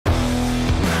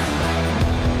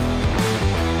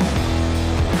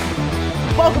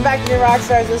Welcome back to New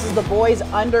Rockstars. This is The Boys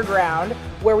Underground,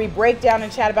 where we break down and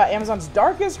chat about Amazon's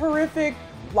darkest, horrific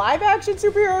live-action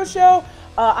superhero show.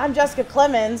 I'm Jessica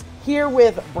Clemons, here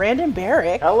with Brandon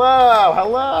Barrick. Hello,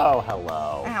 hello,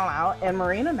 hello. Hello, and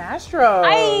Marina Mastros.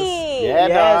 Hi. Yeah,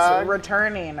 yes, dog.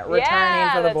 returning for the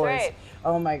that's boys. right.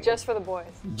 Oh my god. Just for the boys.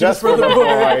 Just for the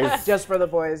boys. Just for the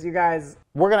boys, you guys.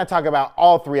 We're going to talk about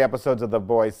all 3 episodes of The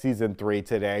Boys Season 3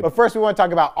 today. But first, we want to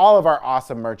talk about all of our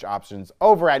awesome merch options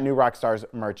over at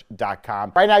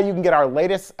newrockstarsmerch.com. Right now, you can get our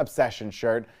latest Obsession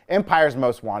shirt, Empire's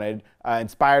Most Wanted,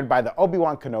 inspired by the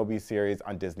Obi-Wan Kenobi series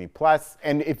on Disney+.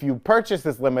 And if you purchase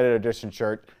this limited edition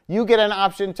shirt, you get an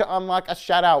option to unlock a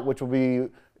shout-out, which will be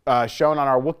shown on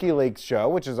our Wookiee Leaks show,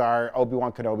 which is our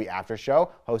Obi-Wan Kenobi after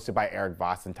show, hosted by Eric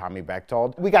Voss and Tommy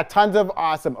Bechtold. We got tons of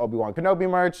awesome Obi-Wan Kenobi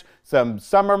merch, some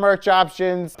summer merch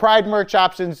options, Pride merch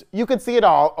options. You can see it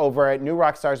all over at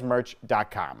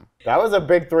newrockstarsmerch.com. That was a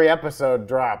big 3-episode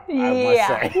drop, I must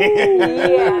say.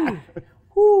 Yeah.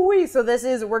 Woo-wee. So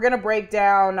we're gonna break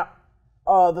down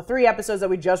the 3 episodes that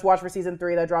we just watched for season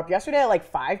 3 that dropped yesterday at like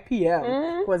 5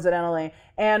 p.m. Coincidentally.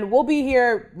 And we'll be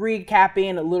here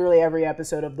recapping literally every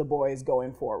episode of The Boys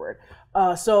going forward.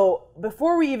 So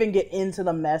before we even get into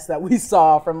the mess that we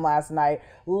saw from last night,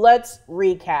 let's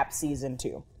recap season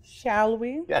 2. Shall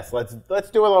we? Yes, let's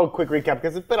do a little quick recap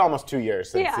because it's been almost 2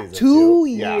 years since season 2. 2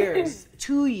 years.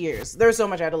 2 years. There's so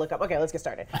much I had to look up. Okay, let's get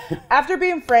started. After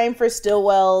being framed for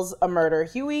Stillwell's murder,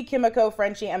 Huey, Kimiko,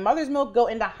 Frenchie, and Mother's Milk go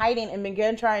into hiding and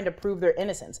begin trying to prove their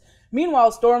innocence.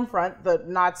 Meanwhile, Stormfront, the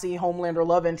Nazi Homelander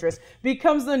love interest,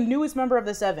 becomes the newest member of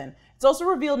the 7. It's also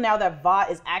revealed now that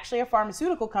Vought is actually a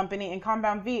pharmaceutical company and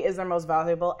Compound V is their most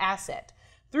valuable asset.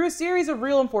 Through a series of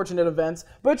real unfortunate events,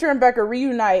 Butcher and Becca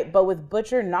reunite, but with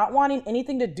Butcher not wanting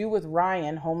anything to do with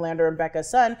Ryan, Homelander and Becca's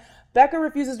son, Becca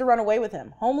refuses to run away with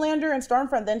him. Homelander and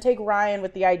Stormfront then take Ryan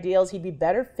with the ideals he'd be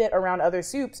better fit around other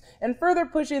supes and further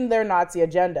pushing their Nazi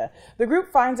agenda. The group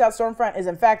finds out Stormfront is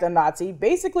in fact a Nazi,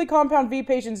 basically Compound V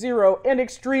Patient Zero, and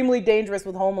extremely dangerous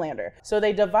with Homelander. So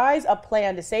they devise a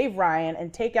plan to save Ryan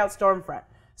and take out Stormfront.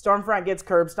 Stormfront gets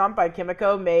curb stomped by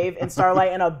Kimiko, Maeve, and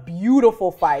Starlight in a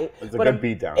beautiful fight. It's a good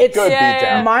beatdown. It's good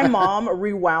beatdown. My mom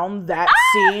rewound that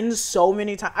scene so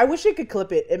many times. I wish I could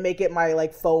clip it and make it my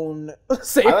phone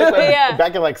save. I like when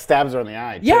Becca stabs her in the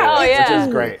eye too, which is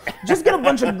great. Just get a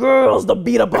bunch of girls to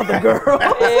beat up other girls.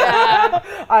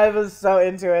 I was so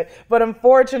into it. But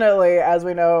unfortunately, as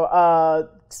we know,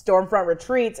 Stormfront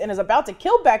retreats and is about to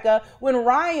kill Becca when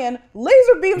Ryan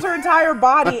laser beams her entire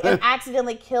body and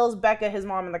accidentally kills Becca, his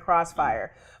mom, in the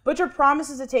crossfire. Butcher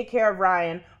promises to take care of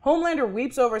Ryan. Homelander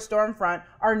weeps over Stormfront.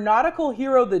 Our nautical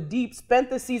hero, the Deep, spent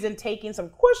the season taking some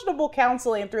questionable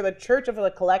counseling through the Church of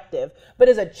the Collective, but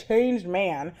is a changed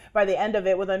man by the end of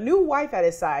it with a new wife at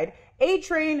his side.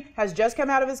 A-Train has just come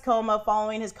out of his coma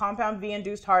following his Compound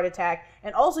V-induced heart attack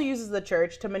and also uses the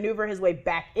Church to maneuver his way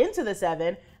back into the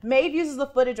 7. Maeve uses the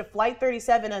footage of Flight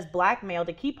 37 as blackmail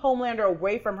to keep Homelander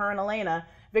away from her and Elena.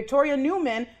 Victoria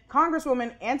Neuman,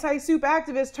 Congresswoman, anti-soup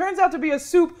activist, turns out to be a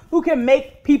soup who can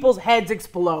make people's heads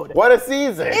explode. What a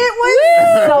season!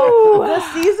 It was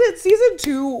season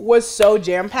 2 was so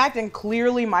jam-packed and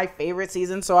clearly my favorite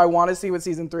season, so I want to see what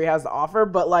season 3 has to offer,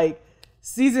 but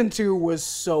season 2 was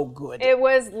so good. It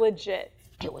was legit.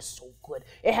 It was so good.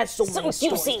 It had so many juicy.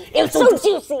 stories. It was so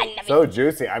juicy. So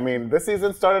juicy. I mean, this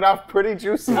season started off pretty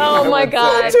juicy. Oh my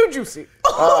god. Too juicy.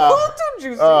 Too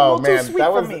juicy. Oh too man, sweet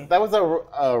that for was me. that was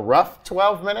a rough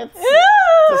 12 minutes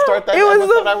to start that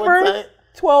episode, I would say.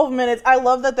 12 minutes. I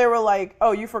love that they were like,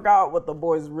 oh, you forgot what the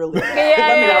boys really about.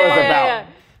 That was about.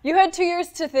 You had 2 years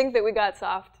to think that we got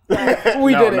soft.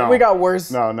 We didn't. No. We got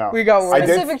worse. No. We got worse.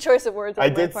 Specific choice of words. I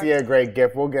did see a great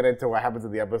gif. We'll get into what happens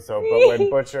in the episode, but when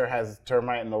Butcher has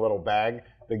termite in the little bag,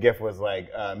 the gif was like,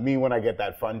 me when I get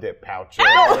that Fun Dip pouch.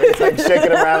 It's like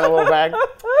shaking around in a little bag.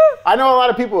 I know a lot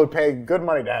of people would pay good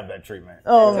money to have that treatment.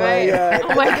 Oh my god.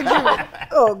 Oh my god.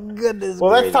 Oh goodness.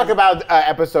 Well, let's talk about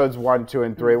episodes 1, 2,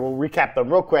 and 3. We'll recap them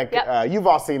real quick. Yep. You've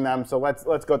all seen them, so let's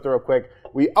go through real quick.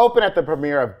 We open at the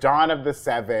premiere of Dawn of the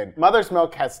 7. Mother's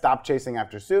Milk has stopped chasing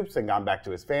after Supes and gone back to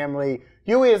his family.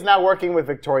 Huey is now working with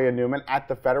Victoria Neuman at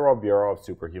the Federal Bureau of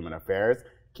Superhuman Affairs.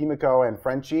 Kimiko and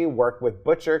Frenchie work with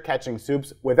Butcher catching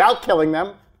Supes without killing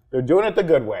them. They're doing it the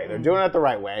good way. They're doing it the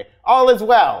right way. All is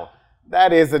well.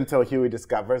 That is until Huey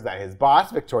discovers that his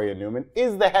boss, Victoria Neuman,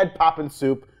 is the head poppin'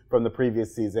 soup from the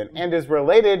previous season and is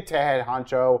related to head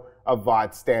honcho of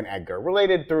Vought, Stan Edgar.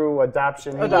 Related through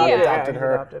adoption. He adopted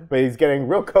her, but he's getting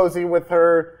real cozy with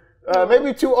her.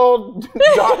 Maybe too old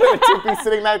daughter to be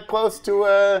sitting that close to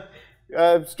a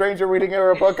stranger reading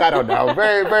her a book. I don't know.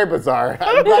 Very, very bizarre.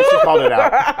 I'm glad she called it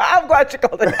out. I'm glad she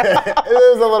called it out. It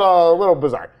was a little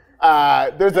bizarre.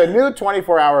 There's a new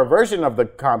 24-hour version of the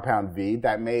Compound V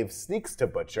that Maeve sneaks to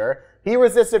Butcher. He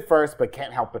resists at first, but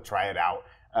can't help but try it out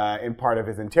in part of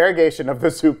his interrogation of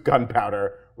the soup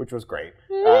gunpowder, which was great.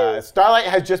 Starlight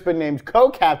has just been named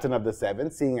co-captain of the Seven,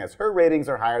 seeing as her ratings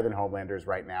are higher than Homelander's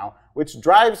right now, which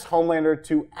drives Homelander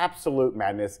to absolute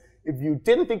madness. If you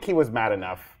didn't think he was mad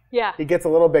enough, he gets a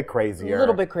little bit crazier. A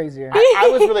little bit crazier. I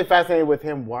was really fascinated with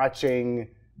him watching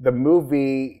the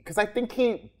movie, because I think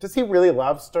does he really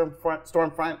love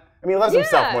Stormfront? I mean, he loves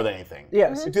himself more than anything.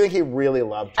 Yes. Do you think he really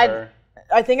loved her?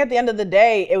 I think at the end of the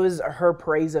day, it was her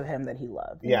praise of him that he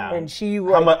loved. Yeah. And she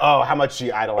how much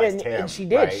she idolized him. And she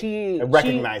did. Right? She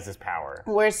recognized his power.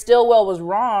 Where Stillwell was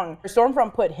wrong,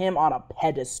 Stormfront put him on a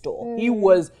pedestal. He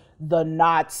was the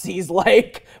Nazis'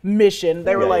 mission.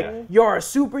 They were like, "You're a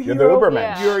superhero. You're the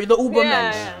Ubermensch. You're the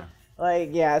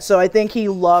Ubermensch." So I think he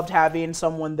loved having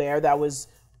someone there that was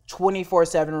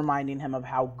 24/7 reminding him of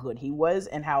how good he was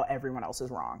and how everyone else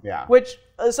is wrong. Yeah. Which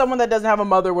someone that doesn't have a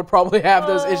mother would probably have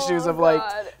those issues of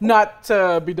not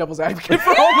to be devil's advocate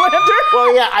for Homelander.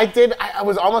 Well, yeah, I did. I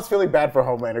was almost feeling bad for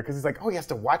Homelander because he's like, oh, he has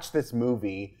to watch this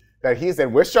movie that he's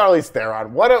in with Charlize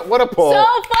Theron. What a pull. So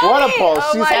funny. What a pull. Oh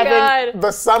She's my having God.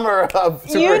 the summer of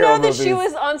superhero You know that movies. she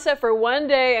was on set for one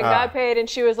day and got paid, and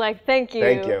she was like, "Thank you,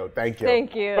 Thank you.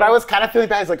 thank you." But I was kind of feeling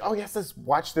bad. I was like, oh, he has to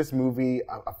watch this movie,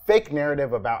 a fake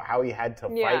narrative about how he had to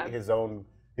fight his own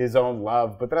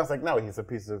love. But then I was like, no, he's a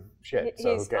piece of shit.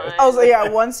 So He's who cares? fine. I was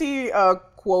like, once he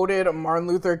quoted Martin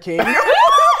Luther King.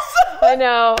 I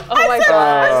know. Oh my God.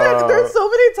 I said, there's so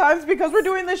many times because we're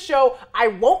doing this show, I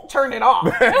won't turn it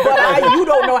off. But you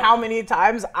don't know how many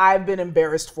times I've been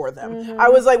embarrassed for them. I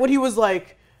was like, when he was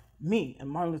like, me and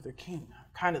Martin Luther King are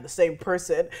kind of the same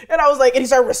person. And I was like, and he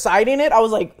started reciting it. I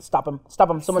was like, stop him.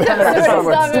 Someone tell me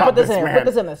to put this in here. Put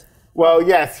this in this. Well,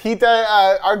 yes, he does.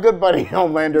 Our good buddy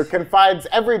Homelander confides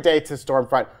every day to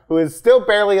Stormfront, who is still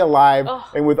barely alive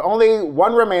and with only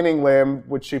one remaining limb,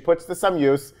 which she puts to some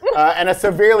use, and a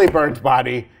severely burnt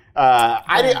body.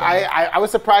 I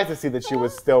was surprised to see that she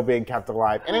was still being kept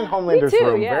alive and in Homelander's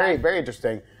room. Very, very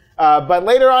interesting. But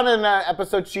later on in the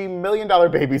episode, she $1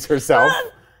 million babies herself.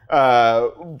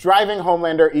 Driving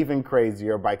Homelander even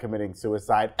crazier by committing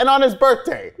suicide. And on his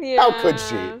birthday. How could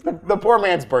she? The poor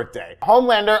man's birthday.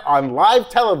 Homelander on live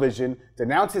television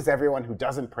denounces everyone who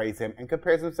doesn't praise him and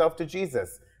compares himself to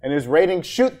Jesus. And his ratings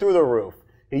shoot through the roof.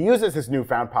 He uses his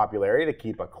newfound popularity to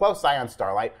keep a close eye on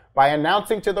Starlight by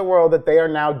announcing to the world that they are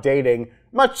now dating,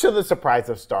 much to the surprise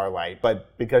of Starlight.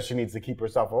 But because she needs to keep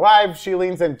herself alive, she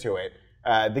leans into it.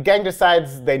 The gang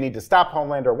decides they need to stop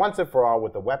Homelander once and for all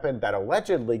with the weapon that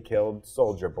allegedly killed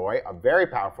Soldier Boy, a very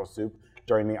powerful soup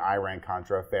during the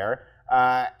Iran-Contra affair.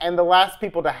 And the last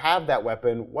people to have that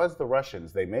weapon was the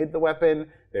Russians. They made the weapon,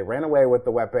 they ran away with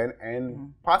the weapon,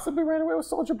 and possibly ran away with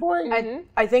Soldier Boy.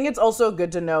 I think it's also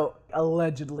good to note,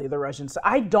 allegedly, the Russians.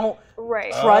 I don't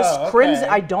trust Crimson.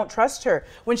 I don't trust her.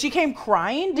 When she came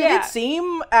crying, did it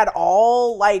seem at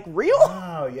all like real?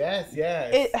 Oh, yes.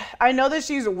 I know that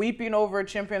she's weeping over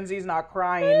chimpanzees not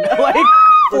crying like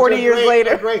 40 years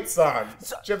later. A great song.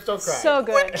 Chimps Don't Cry. So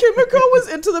good. When Kimiko was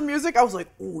into the music, I was like,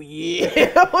 oh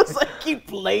yeah. I was like, keep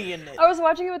playing it. I was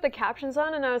watching it with the captions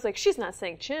on, and I was like, she's not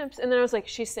saying chimps. And then I was like,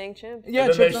 she's saying chimps. Yeah,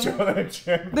 And then chimps. they show the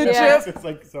chimp. The chimp. It's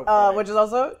like so funny. Which is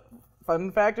also,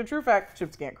 fun fact or true fact,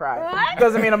 chimps can't cry.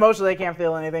 Doesn't mean emotionally they can't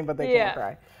feel anything, but they can't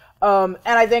cry. And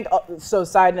I think, so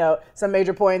side note, some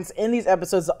major points in these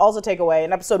episodes to also take away.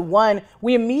 In episode 1,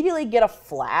 we immediately get a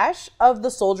flash of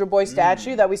the Soldier Boy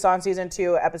statue that we saw in season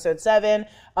 2, episode 7,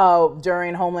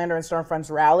 during Homelander and Stormfront's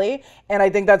rally. And I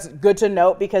think that's good to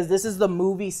note because this is the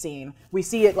movie scene. We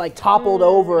see it like toppled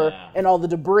over and all the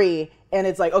debris. And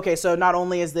it's like, okay, so not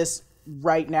only is this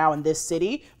right now in this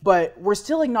city, but we're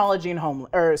still acknowledging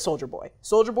Soldier Boy.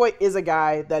 Soldier Boy is a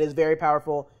guy that is very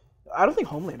powerful. I don't think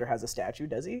Homelander has a statue,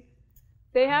 does he?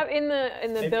 They have in the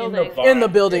building. In the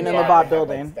building, in the bot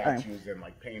building. Like statues and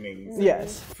like paintings.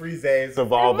 Yes. Friezes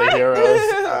of all the heroes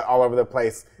all over the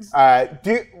place.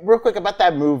 Real quick about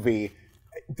that movie,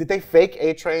 did they fake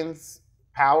A-Train's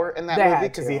power in that movie?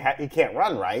 Because he can't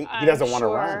run, right? He doesn't want to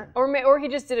run. Or he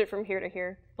just did it from here to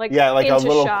here. Like a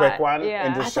little shot. quick one.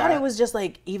 Yeah. I thought it was just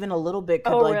like even a little bit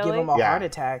could give him a heart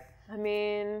attack. I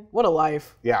mean, what a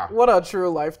life. Yeah. What a true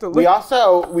life to live.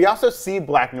 We also see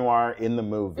Black Noir in the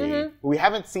movie. We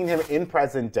haven't seen him in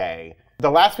present day. The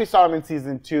last we saw him in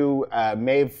season 2,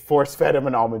 Maeve force-fed him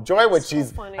an almond joy, which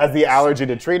has the allergy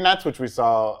to tree nuts, which we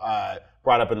saw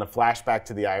brought up in the flashback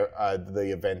to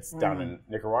the events down in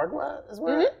Nicaragua, is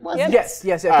where it was? Yes,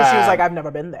 because she was like, I've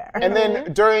never been there. And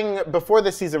then before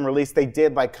the season release, they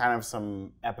did like kind of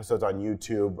some episodes on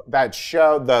YouTube. That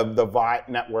show, the VOT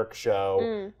network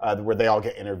show, where they all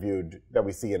get interviewed that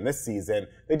we see in this season.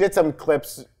 They did some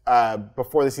clips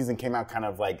before the season came out, kind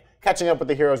of like catching up with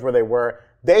the heroes where they were.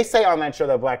 They say on that show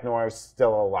that Black Noir is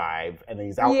still alive and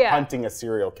he's out hunting a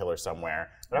serial killer somewhere.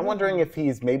 But I'm wondering if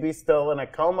he's maybe still in a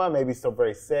coma, maybe still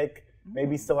very sick,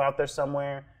 maybe still out there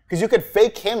somewhere. Because you could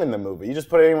fake him in the movie. You just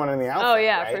put anyone in the outfit. Oh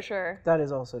yeah, right? For sure. That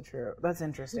is also true. That's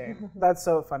interesting. That's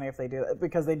so funny if they do that,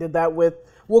 because they did that with,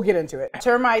 we'll get into it.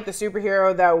 Termite, the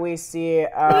superhero that we see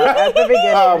at the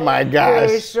beginning. Oh my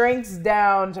gosh. Who shrinks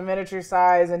down to miniature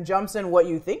size and jumps in what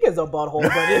you think is a butthole,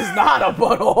 but is not a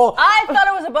butthole. I thought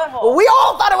it was a butthole. We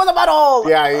all thought it was a butthole.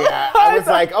 Yeah. I was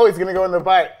like, oh, he's going to go in the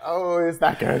butt. Oh, he's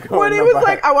not going to go when in the he butt. was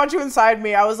like, I want you inside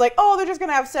me, I was like, oh, they're just going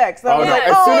to have sex. Then I was like,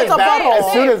 as oh, soon it's as a butthole.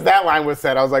 As soon as that line was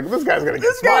said, I was like, this guy's going to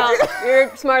get smart. Well,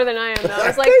 you're smarter than I am, though. I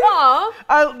was like,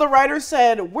 aw. The writer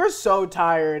said, we're so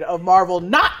tired of Marvel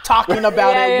not talking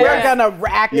about it. We're going to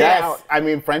rack it out. Yes, I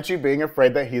mean, Frenchie being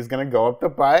afraid that he's going to go up the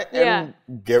butt and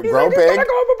grow like, big.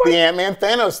 The Ant-Man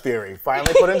Thanos theory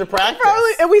finally put into practice.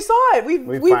 And we saw it. We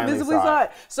finally visibly saw saw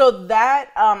it. So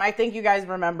that, I think you guys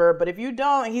remember, but if you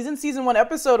don't, he's in season 1,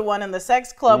 episode 1 in the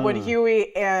sex club when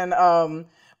Huey and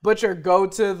Butcher go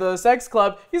to the sex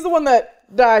club. He's the one that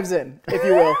dives in, if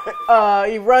you will.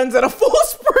 He runs at a full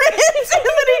sprint and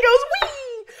then he goes,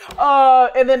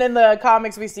 wee! And then in the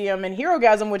comics, we see him in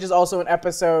Herogasm, which is also an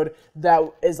episode that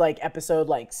is like episode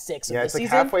 6 of the it's season.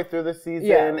 like halfway through the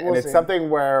season, we'll it's see. something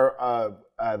where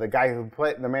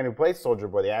the man who plays Soldier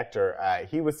Boy, the actor,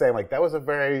 he was saying like that was a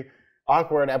very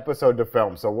awkward episode to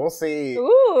film. So we'll see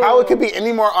how it could be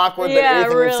any more awkward than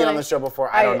anything we've seen on the show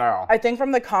before. I don't know. I think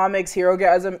from the comics,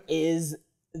 Herogasm is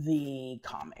the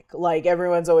comic. Like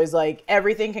everyone's always like,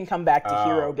 everything can come back to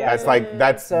Herogasm.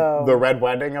 That's the red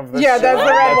wedding of the show. Yeah, that's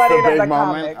the red wedding big of the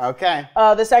moment. comic. Okay.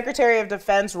 The Secretary of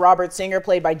Defense, Robert Singer,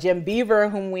 played by Jim Beaver,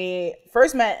 whom we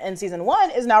first met in season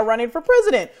 1, is now running for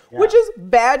president, which is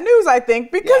bad news, I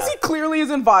think, because he clearly is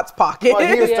in Vought's pocket. Well,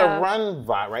 he used to run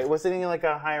Vought, right? Wasn't he like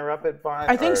a higher up at Vought?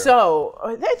 I think so.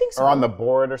 Or on the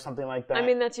board or something like that. I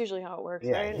mean, that's usually how it works,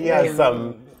 right? He has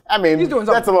some. I mean, He's doing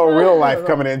that's a little real life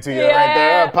coming into you right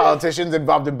there. Politicians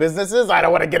involved in businesses. I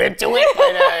don't want to get into it, but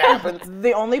it happens.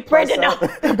 The only person.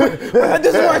 This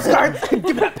is where it starts. Give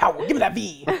me that power. Give me that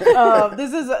V.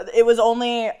 It was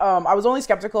only. I was only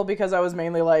skeptical because I was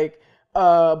mainly like.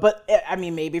 But I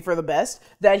mean, maybe for the best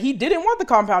that he didn't want the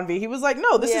compound V. He was like,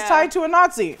 no, this is tied to a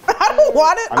Nazi. I don't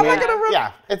want it. I'm not gonna.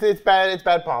 Yeah, it's bad. It's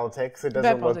bad politics. It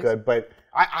doesn't look good. But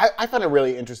I found it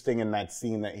really interesting in that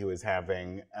scene that he was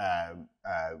having,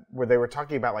 where they were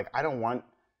talking about like,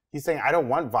 he's saying, I don't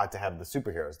want Vought to have the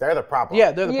superheroes. They're the problem.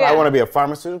 Yeah, they're the problem. I want to be a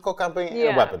pharmaceutical company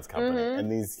and a weapons company.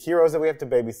 And these heroes that we have to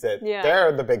babysit,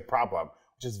 they're the big problem,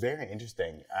 which is very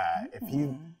interesting.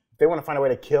 If they want to find a way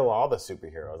to kill all the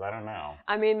superheroes, I don't know.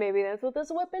 I mean, maybe that's what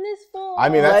this weapon is for. I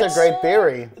mean, that's a great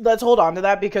theory. Let's hold on to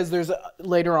that because there's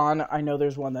later on, I know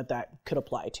there's one that could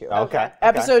apply to. Okay.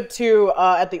 Episode 2,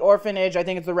 at the orphanage, I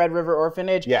think it's the Red River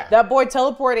Orphanage. Yeah. That boy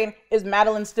teleporting is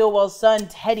Madeline Stillwell's son,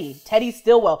 Teddy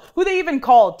Stillwell, who they even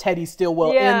call Teddy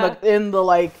Stillwell in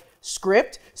the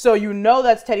script. So you know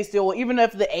that's Teddy Stillwell, even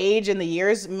if the age and the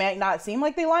years might not seem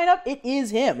like they line up, it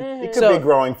is him. It could be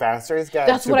growing faster. He's got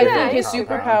that's what I think his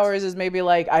superpowers is maybe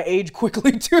like I age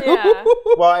quickly too. Yeah.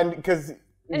 Well, and because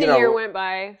a year went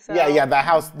by. So. Yeah.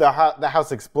 The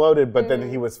house exploded, but then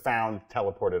he was found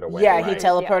teleported away. Yeah, right? he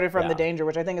teleported from the danger,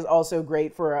 which I think is also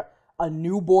great for a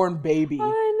newborn baby.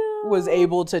 I know. Was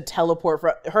able to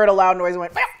teleport, heard a loud noise and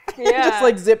went, just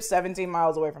like zipped 17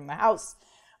 miles away from the house.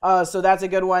 So that's a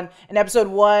good one. In episode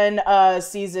 1,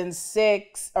 season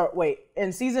 6,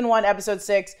 in season 1, episode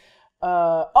 6,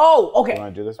 okay. You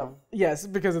want to do this one? Yes,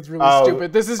 because it's really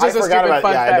stupid. This is just a stupid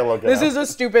fun fact. This is a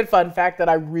stupid fun fact that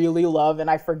I really love, and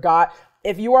I forgot.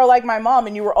 If you are like my mom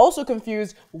and you were also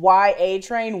confused why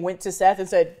A-Train went to Seth and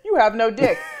said, you have no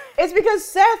dick. It's because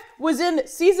Seth was in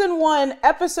season 1,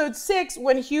 episode 6,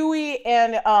 when Huey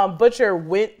and Butcher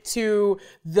went to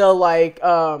the it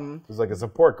was like a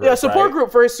support group. Yeah, support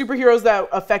group for superheroes that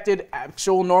affected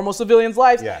actual normal civilians'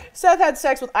 lives. Yeah. Seth had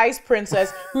sex with Ice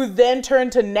Princess, who then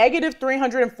turned to negative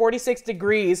 346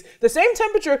 degrees, the same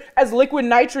temperature as liquid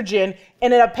nitrogen,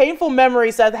 and in a painful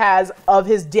memory Seth has of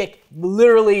his dick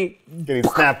literally getting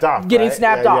snapped off.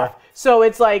 Snapped off. So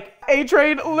it's like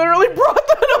A-Train literally brought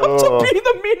that up to be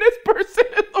the meanest person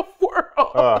in the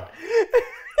world.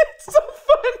 It's so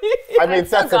funny. I mean,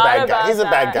 Seth's a bad guy. He's a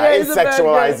bad guy. Yeah, he's he's a bad guy.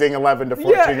 sexualizing 11 to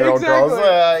 14-year-old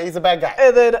girls. He's a bad guy.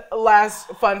 And then last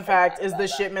fun fact is the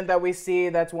shipment that we see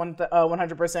that's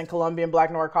 100% Colombian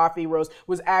Black Noir coffee roast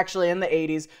was actually in the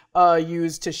 80s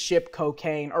used to ship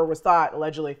cocaine, or was thought,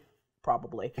 allegedly,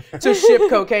 probably, to ship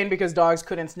cocaine because dogs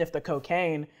couldn't sniff the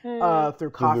cocaine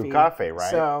through coffee. Through coffee,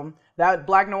 right? So that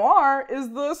Black Noir is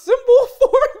the symbol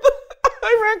for the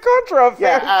Iran-Contra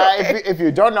affair. Yeah, if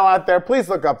you don't know out there, please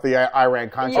look up the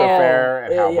Iran-Contra affair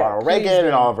and how Ronald Reagan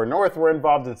and Oliver North were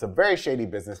involved in some very shady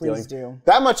business dealings.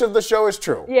 That much of the show is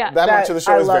true. Yeah. That much of the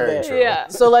show is very true. Yeah.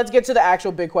 So let's get to the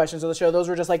actual big questions of the show. Those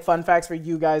were just like fun facts for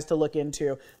you guys to look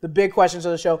into. The big questions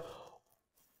of the show.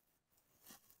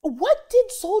 What did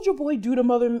Soulja Boy do to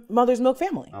Mother's Milk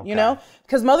family? You know?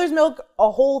 Because Mother's Milk,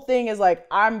 a whole thing is like,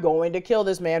 I'm going to kill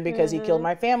this man because he killed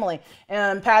my family.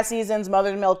 And past seasons,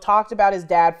 Mother's Milk talked about his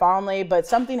dad fondly, but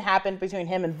something happened between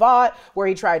him and Vought where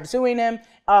he tried suing him.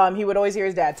 He would always hear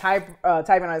his dad typing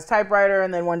on his typewriter,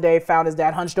 and then one day found his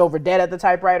dad hunched over dead at the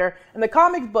typewriter. In the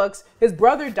comic books, his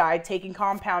brother died taking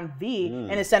Compound V,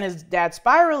 and it sent his dad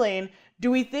spiraling. Do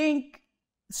we think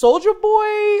Soulja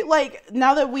Boy, like,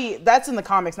 now that that's in the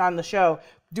comics, not in the show,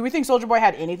 do we think Soulja Boy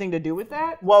had anything to do with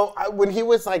that? Well, when he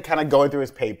was like kind of going through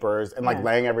his papers and like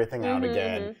laying everything out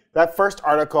again, that first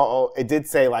article, it did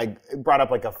say like, it brought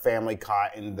up like a family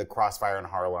caught in the crossfire in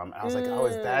Harlem. And I was like, oh,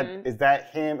 is that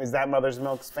him? Is that Mother's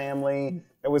Milk's family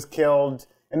that was killed?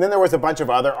 And then there was a bunch of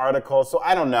other articles, so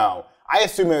I don't know. I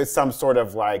assume it was some sort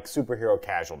of like superhero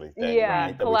casualty thing. Yeah,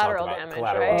 right, collateral damage,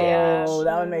 right? Yeah. Oh,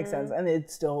 that would make sense. And it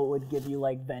still would give you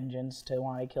like vengeance to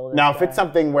want to kill this Now, guy. if it's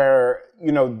something where,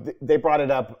 you know, they brought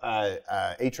it up,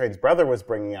 A-Train's brother was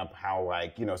bringing up how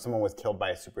like, you know, someone was killed by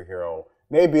a superhero,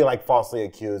 maybe like falsely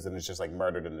accused and is just like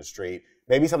murdered in the street.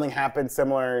 Maybe something happened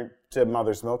similar to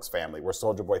Mother's Milk's family where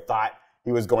Soulja Boy thought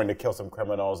he was going to kill some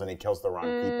criminals and he kills the wrong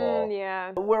people.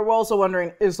 Yeah. We're also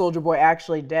wondering, is Soulja Boy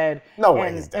actually dead? No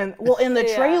way he's dead. And well, in the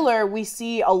trailer, we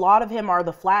see a lot of him are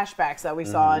the flashbacks that we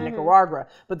saw in Nicaragua.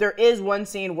 But there is one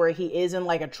scene where he is in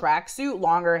like a tracksuit,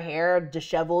 longer hair,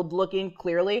 disheveled looking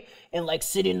clearly, and like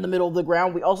sitting in the middle of the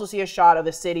ground. We also see a shot of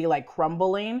the city like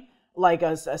crumbling, like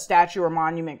a statue or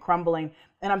monument crumbling.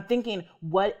 And I'm thinking,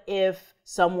 what if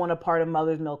someone a part of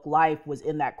Mother's Milk life was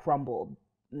in that crumbled?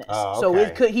 Oh, so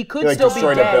he could like still be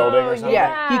destroyed dead. a building or something?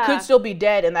 Yeah, he could still be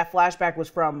dead, and that flashback was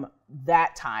from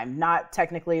that time, not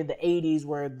technically the 80s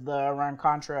where the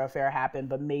Iran-Contra affair happened,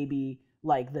 but maybe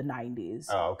like the 90s.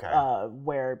 Oh, okay.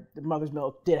 Where Mother's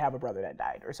Milk did have a brother that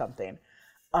died or something.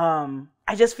 I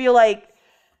just feel like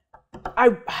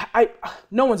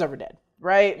no one's ever dead,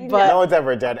 right? But no one's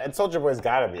ever dead, and Soulja Boy's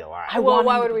got to be alive. Well,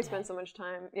 why would we spend so much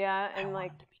time? Yeah, and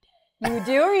like, you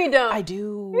do or you don't? I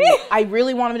do. I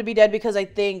really want him to be dead because I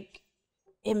think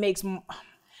it makes.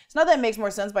 It's not that it makes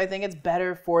more sense, but I think it's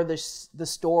better for the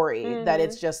story that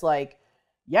it's just like,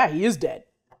 yeah, he is dead.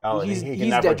 Oh, he's never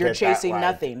dead. You're get that chasing life.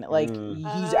 nothing. Like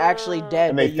he's actually dead.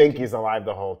 And they think he's alive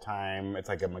the whole time. It's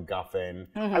like a MacGuffin.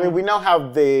 I mean, we know how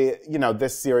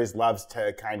this series loves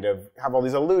to kind of have all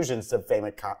these allusions to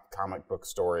famous comic book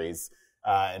stories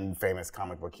and famous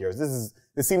comic book heroes.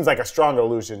 This seems like a strong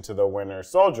allusion to the Winter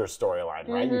Soldier storyline,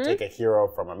 right? You take a hero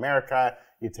from America,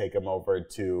 you take him over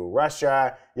to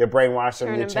Russia, you brainwash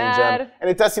him, you change him. And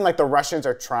it does seem like the Russians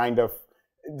are trying to.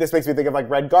 This makes me think of like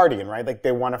Red Guardian, right? Like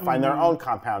they want to find their own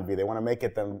Compound V. They want to make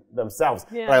it themselves.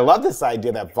 Yeah. But I love this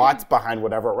idea that Vought's behind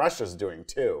whatever Russia's doing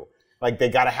too. Like they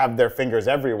got to have their fingers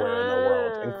everywhere in the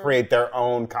world and create their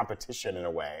own competition in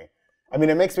a way. I mean,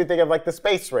 it makes me think of like the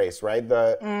space race, right?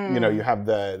 You have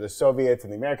the Soviets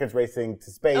and the Americans racing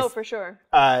to space. Oh, for sure.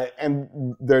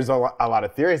 And there's a lot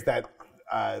of theories that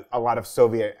a lot of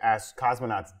Soviet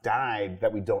cosmonauts died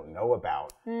that we don't know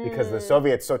about because the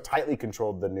Soviets so tightly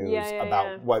controlled the news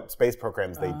about what space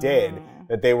programs they did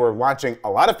that they were launching a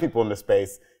lot of people into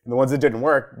space. And the ones that didn't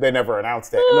work, they never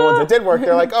announced it. And the ones that did work,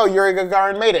 they're like, oh, Yuri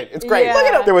Gagarin made it. It's great. Look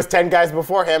at him. There was 10 guys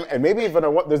before him. And maybe even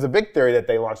there's a big theory that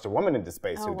they launched a woman into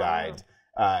space who died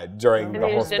during the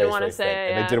whole space race thing.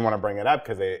 And they didn't want to bring it up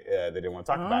because they didn't want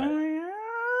to talk about it.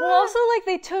 Well, also, like,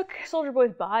 they took Soulja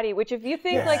Boy's body, which if you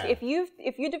think, like, if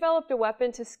you developed a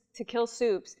weapon to kill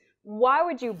supes, why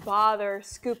would you bother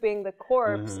scooping the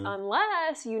corpse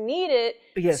unless you need it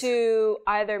to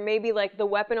either maybe, like, the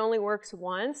weapon only works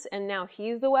once and now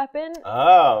he's the weapon?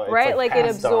 Oh, it's right? Like it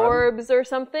absorbs or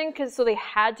something? So they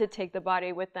had to take the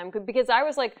body with them. Because I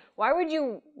was like, why would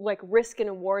you, like, risk in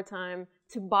a wartime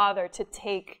to bother to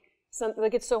take something?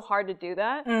 Like, it's so hard to do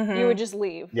that. You would just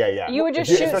leave. Yeah. You would just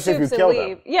shoot supes and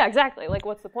leave. Yeah, exactly. Like,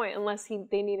 what's the point? Unless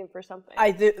they need him for something.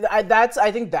 I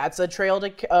think that's a trail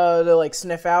to like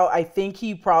sniff out. I think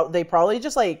they probably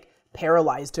just like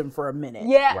paralyzed him for a minute.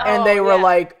 Yeah. Right. And they were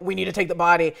like, we need to take the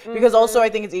body. Because also I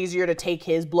think it's easier to take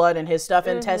his blood and his stuff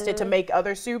and test it to make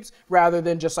other soups rather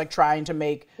than just like trying to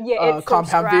make it from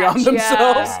compound V on scratch,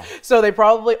 themselves. yeah. So they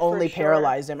probably only sure.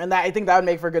 paralyzed him. And that I think that would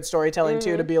make for good storytelling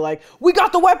too, to be like, we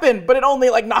got the weapon, but it only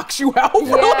like knocks you out for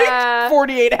like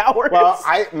 48 hours.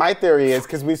 Well, my theory is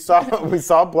because we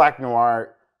saw Black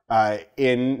Noir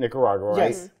in Nicaragua, right?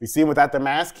 Yes. We see him without the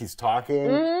mask. He's talking.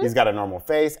 He's got a normal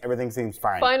face. Everything seems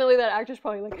fine. Finally, that actor's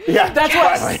probably like, Yeah,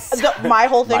 that's what my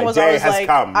whole thing My was. day I was has like,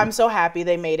 come. I'm so happy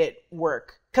they made it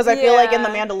work. Because I feel like in The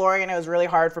Yeah. Mandalorian, it was really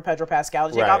hard for Pedro Pascal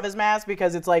to take Right. off his mask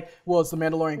because it's like, well, it's the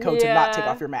Mandalorian code to not take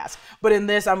Yeah. off your mask. But in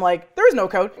this, I'm like, there is no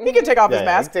code. He can take off his Yeah,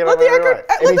 mask. he can Let take the it whatever actor. he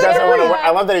wants. And he Let the doesn't actor. want to. I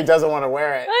love that he doesn't want to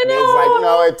wear it. I And he's know. like,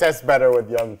 no, it tests better with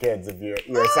young kids if you're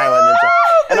a silent ninja.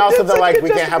 And also the like, we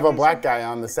can't have a black guy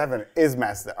on the 7 is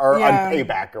messed up, or Yeah. on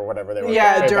Payback or whatever they were.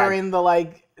 Yeah, Payback. during the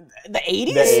like the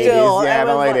 80s The 80s, still. yeah, It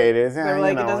the was late like- 80s. Yeah, They're you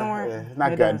like, know, it doesn't work.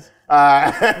 Not It good. does.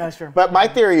 That's true. But my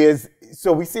theory is,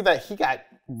 so we see that he got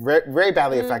very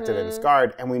badly affected and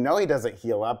scarred, and we know he doesn't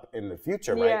heal up in the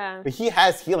future, right? Yeah. But he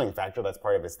has healing factor. That's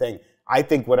part of his thing. I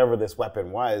think whatever this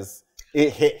weapon was,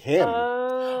 it hit him,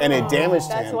 and it damaged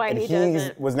That's him, why and he he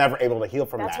doesn't. was never able to heal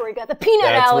from that's that. where he got the peanut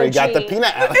That's allergy. where he got the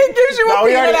peanut allergy. It gives you a No,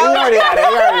 he peanut already had it. He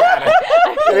already had it.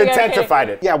 It Okay. intensified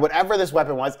it. Yeah, whatever this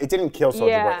weapon was, it didn't kill Soulja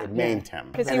Yeah. Boy. It maimed him.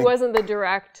 Because And he it- wasn't the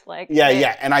direct, like, Yeah, hit.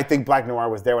 yeah. And I think Black Noir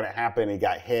was there when it happened. He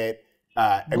got hit.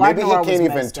 And Black maybe Noir he can't was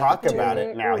even messed talk up, about too.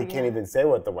 it now. He can't even say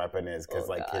what the weapon is because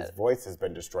his voice has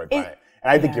been destroyed by it.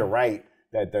 And I think you're right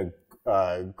that the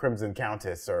Crimson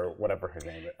Countess or whatever her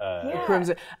name is.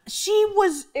 Crimson. She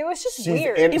was, It was just She's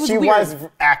weird. in- It was she weird. was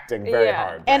acting very Yeah.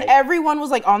 hard. and right? everyone was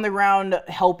like on the ground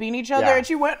helping each other, Yeah. and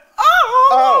she went,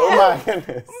 Oh my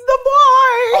goodness. the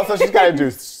boy. Also, she's got to do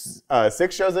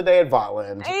 6 shows a day at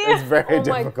Votland. It's very Oh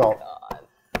my difficult.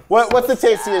 What's the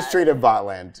tastiest treat at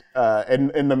Votland?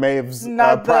 In the Maeve's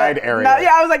Not the- Pride area? not- yeah,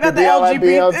 I was like, not the LGBT.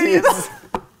 BLTs.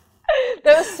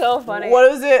 That was so funny. What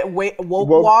is it? Wait, woke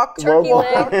Woke- walk? Turkey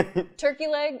woke- leg, turkey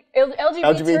leg,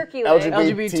 LGBT turkey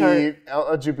leg.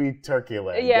 LGBT turkey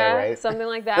leg. Yeah, right? something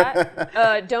like that.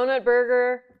 Donut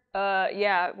burger.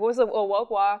 Yeah. What was the woke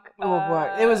walk? Woke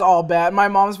walk. It was all bad. My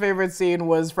mom's favorite scene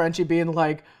was Frenchie being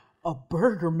like, a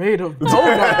burger made of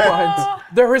donut buns.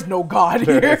 There is no God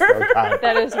here.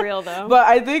 That is real though. But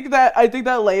I think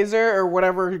that laser or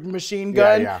whatever machine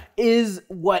gun Yeah. is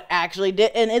what actually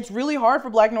did, and it's really hard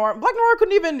for Black Noir. Black Noir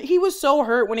couldn't even. He was so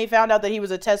hurt when he found out that he was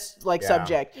a test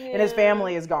subject, and his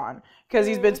family is gone because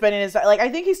he's been spending his like. I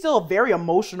think he's still a very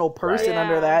emotional person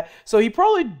under that, so he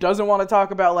probably doesn't want to talk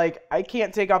about like I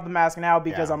can't take off the mask now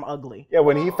because I'm ugly. Yeah,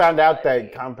 when he found out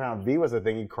that Compound V was a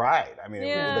thing, he cried. I mean,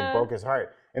 it like, broke his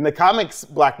heart. In the comics,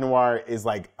 Black Noir is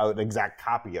like an exact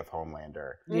copy of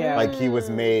Homelander. Yeah. Like he was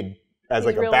made as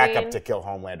like a real backup mean. to kill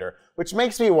Homelander, which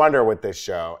makes me wonder with this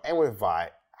show and with Vi,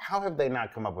 how have they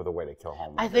not come up with a way to kill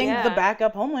Homelander? I think Yeah. the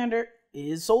backup Homelander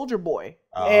is Soldier Boy,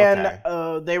 Oh, and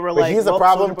okay. they were But like, he's a well,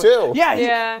 problem Soulja Boy- too. Yeah,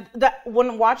 Yeah. That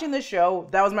when watching the show,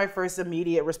 that was my first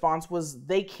immediate response was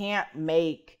they can't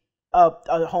make a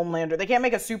Homelander. They can't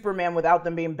make a Superman without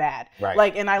them being bad. Right.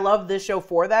 Like, and I love this show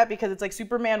for that because it's like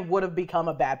Superman would have become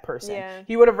a bad person. Yeah.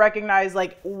 He would have recognized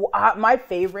like my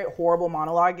favorite horrible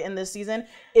monologue in this season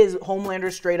is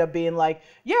Homelander straight up being like,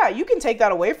 "Yeah, you can take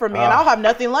that away from me, and I'll have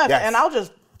nothing left, yes. and I'll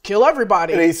just kill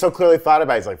everybody." And he so clearly thought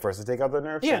about it. He's like, first to take out the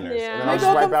nerve Yeah. centers. Yeah. And then I'll Maybe just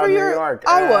I'll wipe come out for New your York.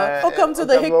 Iowa. I'll come to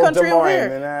the hick little country Des over Moines,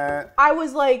 here. and, I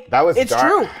was like, That was it's dark.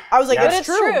 true. I was like, Yeah. it's But it's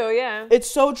true. true, yeah.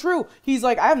 It's so true. He's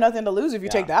like, I have nothing to lose if you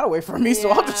take that away from me, so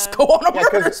I'll just go on a Yeah,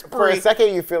 murder because for spree. a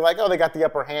second you feel like, oh, they got the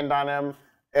upper hand on him.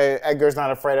 Edgar's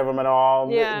not afraid of him at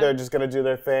all. Yeah. They're just gonna do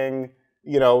their thing.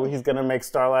 You know, he's gonna make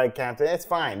Starlight captain. It's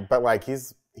fine, but like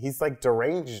he's like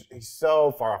deranged. He's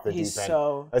so far off the He's deep end.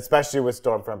 so- Especially with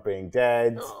Stormfront being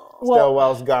dead. Well-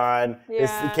 Stillwell's gone.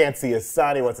 Yeah. He can't see his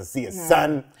son. He wants to see his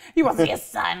son. He wants to see his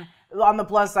son. On the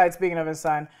plus side, speaking of his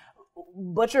son,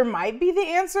 Butcher might be the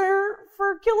answer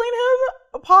for killing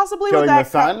him, possibly Killing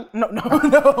with that the son?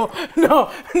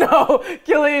 No.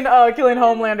 Killing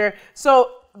Homelander. So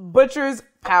Butcher's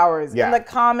powers Yeah. in the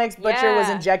comics, Butcher was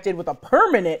Yeah. injected with a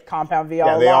permanent compound V all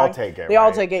Yeah, they all along. take it, They all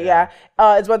right? take it. Yeah.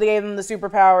 Yeah. It's what they gave them the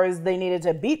superpowers they needed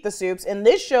to beat the Supes. In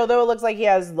this show, though, it looks like he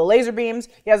has the laser beams.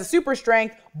 He has a super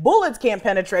strength. Bullets can't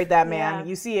penetrate that man. Yeah.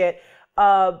 You see it.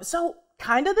 So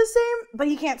kind of the same, but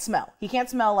he can't smell. He can't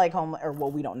smell like Homelander. Or,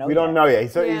 well, we don't know. We don't know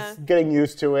yet. So Yeah. he's getting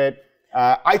used to it.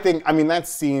 I mean, that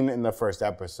scene in the first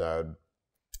episode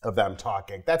of them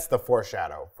talking, that's the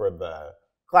foreshadow for the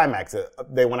climax.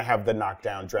 They want to have the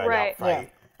knockdown, drag Right. out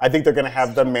fight. I think they're going to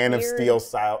have the Man of weird. Steel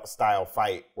style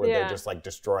fight where they're just like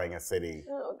destroying a city,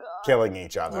 killing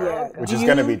each other, which is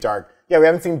going to be dark. Yeah, we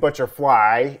haven't seen Butcher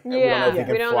fly. We don't know if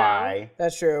he can fly.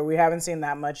 That's true. We haven't seen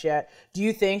that much yet. Do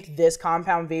you think this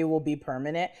Compound V will be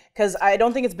permanent? Because I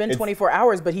don't think it's been 24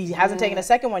 hours, but he hasn't taken a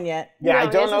second one yet. Yeah, I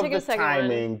don't know the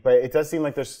timing, but it does seem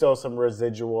like there's still some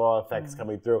residual effects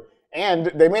coming through. And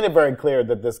they made it very clear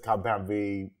that this Compound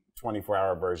V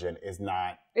 24-hour version is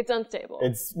not... It's unstable.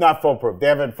 It's not foolproof. They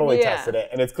haven't fully tested it,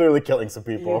 and it's clearly killing some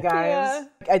people. You guys,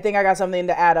 I think I got something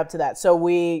to add up to that. So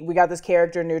we got this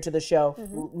character new to the show,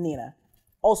 Nina,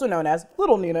 also known as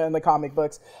Little Nina in the comic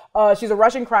books. She's a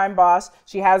Russian crime boss.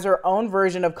 She has her own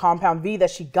version of Compound V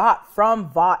that she got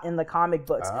from Vought in the comic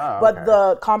books. But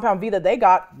the Compound V that they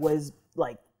got was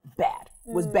like bad.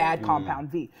 Was bad Compound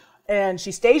V. And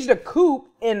she staged a coup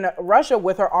in Russia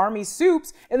with her army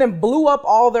supes and then blew up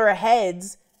all their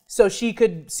heads so she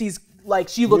could see, like,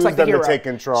 she looks like the hero. To take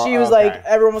control. She was like,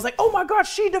 everyone was like, oh my God,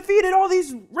 she defeated all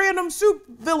these random soup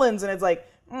villains. And it's like,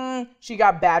 she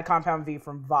got bad Compound V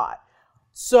from Vought.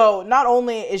 So not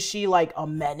only is she like a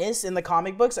menace in the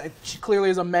comic books, she clearly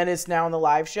is a menace now in the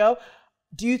live show.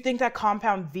 Do you think that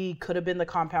Compound V could have been the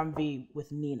Compound V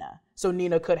with Nina? So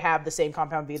Nina could have the same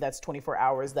Compound V that's 24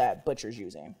 hours that Butcher's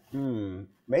using?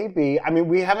 Maybe. I mean,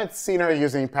 we haven't seen her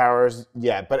using powers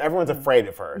yet, but everyone's afraid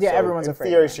of her. Yeah, so everyone's afraid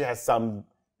in theory, of her. she has some...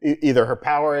 Either her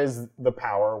power is the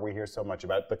power, we hear so much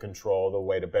about the control, the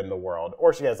way to bend the world,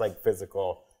 or she has like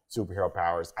physical superhero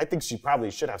powers. I think she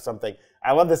probably should have something.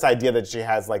 I love this idea that she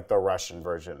has like the Russian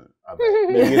version of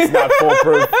it. Maybe it's not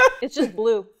foolproof. It's just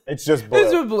blue. It's just blue.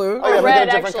 It's just blue. Oh yeah, red, look at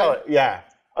a different color. Yeah.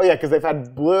 Oh yeah, because they've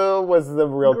had blue was the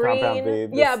real Green. Compound V.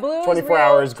 Yeah, blue is 24 real,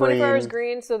 hours 24 green. hours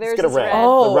green, so there's Let's get a this red. red.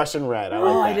 The Russian red. I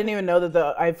like that. I didn't even know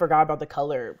that I forgot about the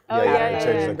color. They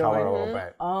changed the color a little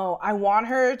bit. Oh, I want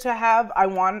her to have, I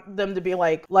want them to be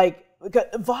like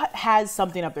Vought has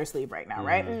something up their sleeve right now,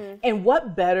 right? And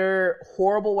what better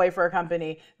horrible way for a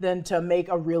company than to make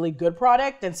a really good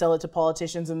product and sell it to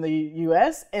politicians in the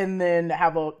US and then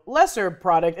have a lesser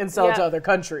product and sell it to other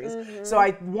countries. So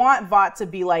I want Vought to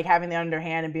be like having the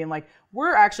underhand and being like,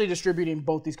 we're actually distributing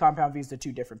both these Compound Vs to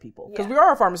two different people. Because we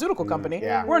are a pharmaceutical company.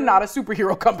 We're not a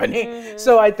superhero company.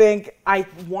 So I think I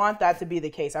want that to be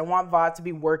the case. I want Vought to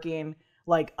be working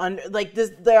like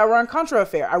the Iran-Contra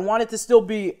affair. I want it to still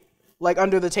be like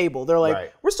under the table. They're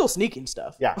like, we're still sneaking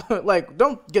stuff. Yeah. Like,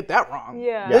 don't get that wrong.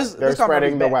 Yeah. They're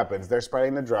spreading the weapons. They're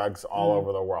spreading the drugs all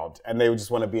over the world. And they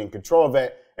just want to be in control of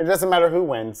it. It doesn't matter who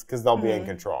wins because they'll be in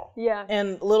control. Yeah.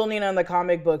 And Little Nina in the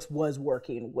comic books was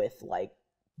working with like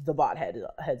the Vought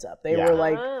heads up. They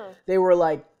were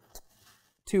like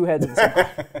two heads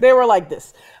inside. They were like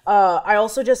this. I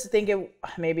also just think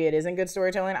maybe it isn't good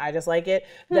storytelling. I just like it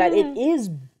that it is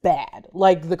bad.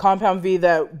 Like the Compound V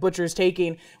that Butcher's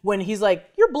taking when he's like,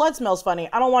 your blood smells funny.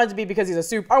 I don't want it to be because he's a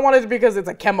soup. I want it to be because it's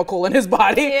a chemical in his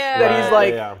body that he's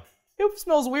like, it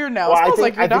smells weird now. Well, it smells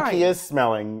like you're dying. I think he is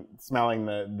smelling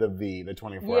the V, the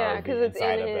 24-hour V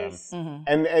inside of him.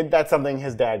 And that's something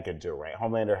his dad could do, right?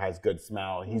 Homelander has good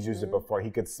smell. He's used it before. He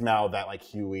could smell that like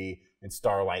Huey and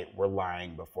Starlight were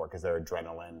lying before because their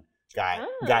adrenaline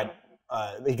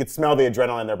he could smell the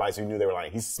adrenaline in their bodies, so he knew they were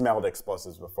lying. He smelled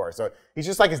explosives before. So he's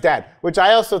just like his dad, which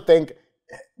I also think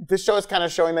this show is kind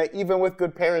of showing that even with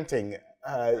good parenting,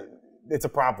 it's a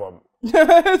problem.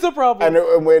 It's a problem.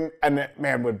 And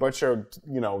when Butcher,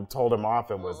 told him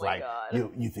off and was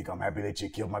you think I'm happy that you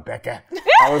killed my Becca?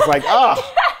 I was like,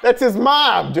 oh, that's his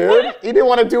mom, dude. He didn't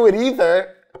want to do it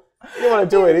either. You don't want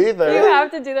to do it either. You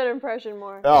have to do that impression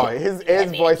more. Oh, his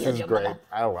voice is great.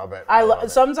 I love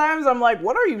it. Sometimes I'm like,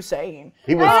 what are you saying?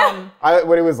 He was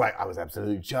when he was like, I was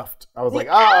absolutely chuffed. I was like,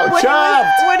 oh,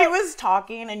 chuffed. When he was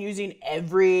talking and using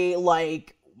every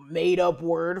like made up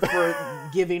word for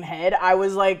giving head, I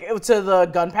was like to the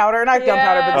gunpowder, not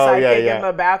gunpowder, but the sidekick in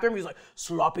the bathroom. He's like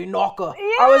sloppy knocker.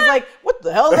 I was like, what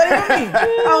the hell does that even mean?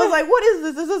 I was like, what is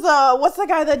this? This is what's the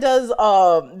guy that does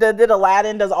that did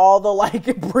Aladdin, does all the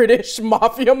like British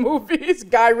mafia movies?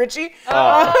 Guy Ritchie.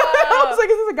 I was like,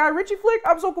 is this a Guy Ritchie flick?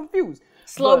 I'm so confused.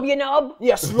 Slob-you-knob?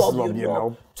 Yeah,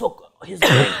 Slob-you-knob. Took his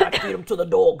brain back, feed him to the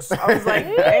dogs. I was like,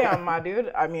 damn, my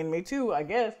dude. I mean, me too, I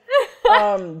guess.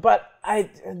 But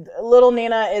Little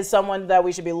Nina is someone that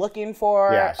we should be looking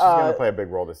for. Yeah, she's going to play a big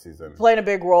role this season. Playing a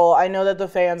big role. I know that the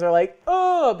fans are like,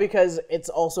 oh, because it's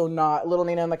also not. Little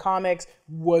Nina in the comics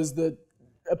was the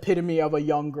epitome of a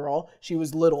young girl. She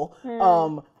was little.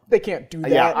 they can't do that.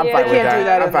 Yeah, I'm they fine with can't that. do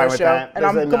that I'm in fine this with show, that. and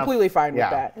There's I'm enough- completely fine with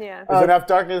that. Yeah. There's enough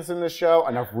darkness in this show,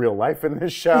 enough real life in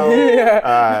this show.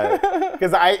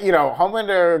 Because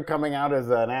Homelander coming out as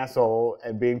an asshole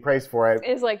and being praised for it,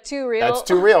 Is like too real. that's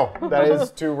too real. That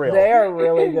is too real. They are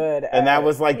really good. And that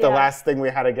was like the Yeah. last thing we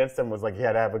had against him was like he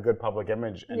had to have a good public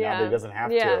image, and now that he doesn't have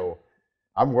to.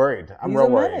 I'm worried. I'm real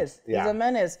worried. He's a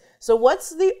menace. So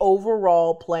what's the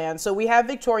overall plan? So we have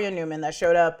Victoria Neuman that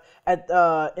showed up at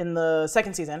in the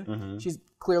second season. She's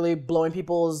clearly blowing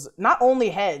people's not only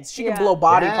heads, she can blow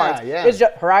body parts. Yeah. It's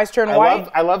just her eyes turn white.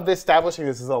 I love establishing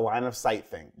this is a line of sight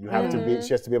thing. You have to be.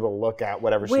 She has to be able to look at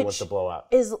whatever she wants to blow up.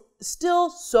 Is still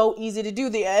so easy to do.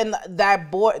 And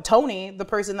that boy Tony, the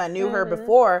person that knew her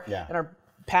before in her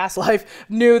past life,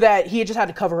 knew that he just had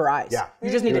to cover her eyes. Yeah. You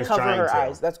just need to cover her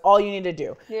eyes. That's all you need to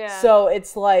do. Yeah. So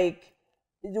it's like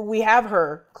we have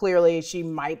her. Clearly, she's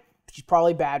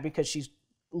probably bad because she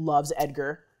loves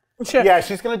Edgar. Yeah,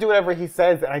 she's gonna do whatever he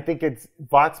says, and I think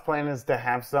Vought's plan is to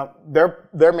have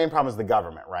their main problem is the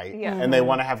government, right? Yeah. And they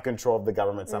want to have control of the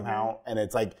government somehow, and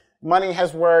it's like money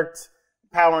has worked,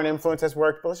 power and influence has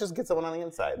worked, but let's just get someone on the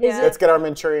inside. Let's get our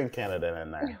Manchurian candidate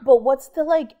in there. But what's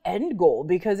the end goal?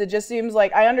 Because it just seems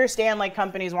like I understand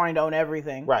companies wanting to own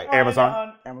everything. Right,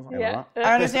 Amazon. Yeah.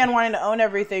 I understand wanting to own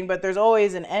everything, but there's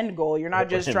always an end goal. You're not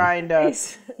just trying to.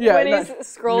 when he's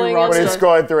scrolling on When he's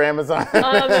scrolling through Amazon.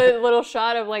 on the little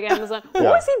shot of Amazon. What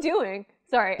was he doing?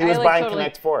 Sorry, He was buying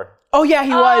Connect 4. Oh yeah, he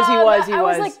was. I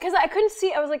was like, because I couldn't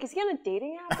see. I was like, is he on a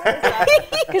dating app?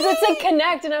 Because it said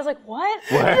Connect, and I was like, what?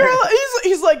 Girl,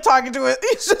 he's talking to it.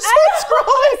 He's just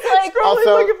scrolling,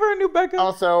 Also- looking for a new Becca.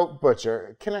 Also,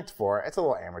 Butcher, Connect 4, it's a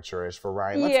little amateurish for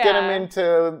Ryan. Let's get him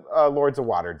into Lords of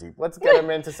Waterdeep. Let's get him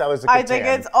into Sellers of Catan. I think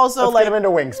it's also Let's get him into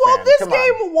Wingspan. Well, this Come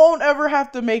on. game won't ever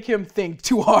have to make him think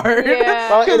too hard. Yeah.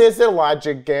 Well, it is a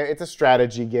logic game. It's a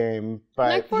strategy game.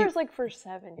 But Connect 4 is for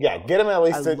 7. yeah, get him at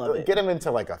least love it. get him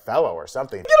into Othello or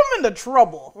something. Get him into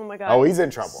trouble. Oh my god. Oh, he's in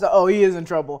trouble. He is in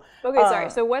trouble. Okay, sorry.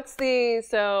 So what's the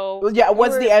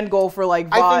what's the end goal for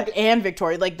Vought think- and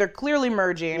Victoria? They're clearly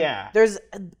merging. Yeah.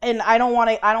 And I don't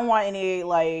want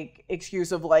any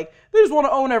excuse of they just want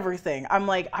to own everything. I'm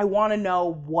I want to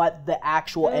know what the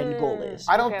actual end goal is.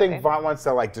 I don't think Vought wants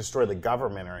to destroy the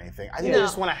government or anything. I think they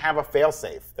just want to have a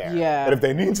failsafe there. Yeah. But if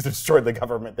they need to destroy the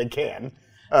government, they can.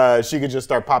 She could just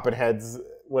start popping heads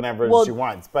whenever she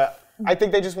wants. But I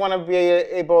think they just want to be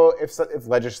able, if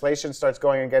legislation starts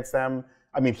going against them.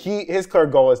 I mean, his clear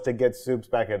goal is to get Supes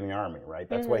back in the army, right?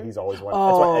 That's what he's always wanted.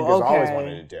 That's what Edgar's always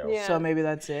wanted to do. Yeah. So maybe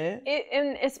that's it.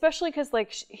 And especially because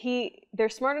they're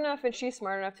smart enough and she's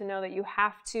smart enough to know that you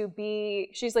have to be.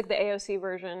 She's the AOC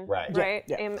version, Right? Right.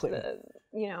 Yeah, clearly.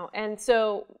 And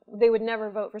so they would never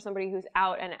vote for somebody who's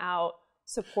out and out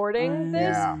supporting this.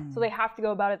 Yeah. So they have to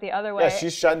go about it the other way. Yeah,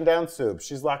 she's shutting down Supes.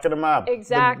 She's locking him up.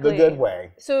 Exactly. The good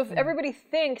way. So if everybody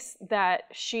thinks that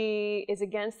she is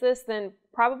against this, then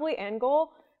probably end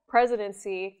goal,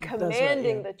 presidency,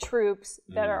 commanding the troops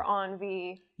that are on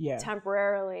V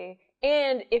temporarily.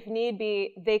 And if need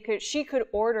be, she could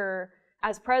order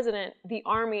as president the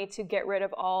army to get rid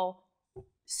of all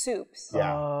supes.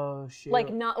 Yeah. Oh shit. What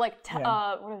is it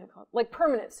called?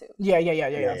 Permanent supes.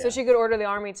 Yeah. So she could order the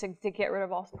army to get rid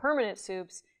of all permanent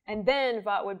supes, and then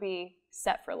Vought would be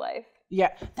set for life. Yeah,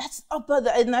 that's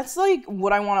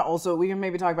what I want to also. We can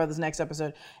maybe talk about this next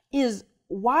episode. Is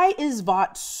why is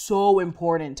Vought so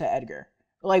important to Edgar?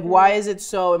 Why is it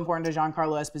so important to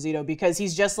Giancarlo Esposito? Because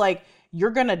he's just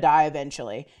you're gonna die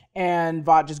eventually, and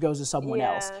Vought just goes to someone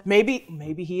else. Maybe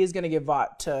he is gonna give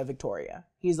Vought to Victoria.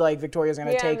 He's Victoria's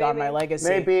gonna take on my legacy.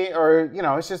 Maybe, or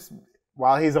it's just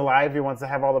while he's alive, he wants to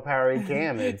have all the power he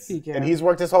can. And he's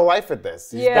worked his whole life at this.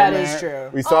 That is true.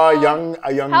 We saw a young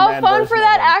How man fun version for of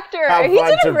that him. actor! How He fun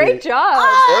did a to great be. job.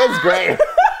 It was great.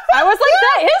 I was like,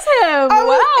 that is him.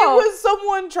 Wow. It was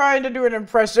someone trying to do an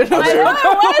impression of I know it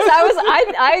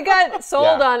was. I got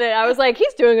sold on it. I was like,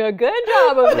 he's doing a good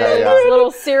job of his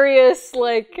little serious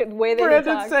way that he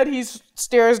Brandon talks. said he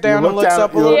stares down and looks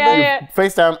up a little bit.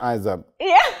 Face down, eyes up.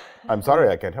 Yeah. I'm sorry,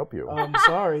 I can't help you. I'm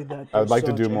sorry that I would like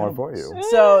to do more for you.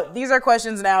 So these are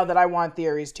questions now that I want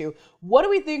theories to. What do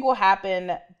we think will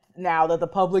happen now that the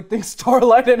public thinks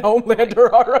Starlight and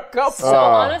Homelander are a couple? So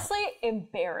honestly,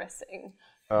 embarrassing.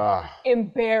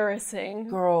 Embarrassing.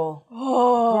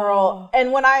 Girl.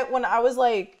 And when I was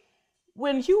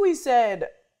when Huey said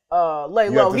lay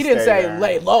low, he didn't say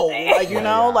lay low.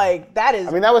 That is.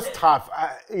 I mean, that was tough.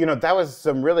 That was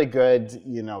some really good,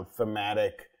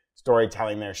 thematic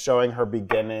storytelling there, showing her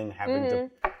beginning, having to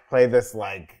play this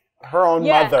her own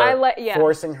mother,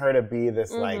 forcing her to be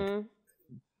this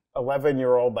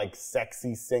 11-year-old like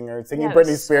sexy singer singing Yeah,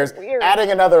 Britney Spears, so weird.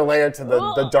 adding another layer to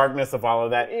the darkness of all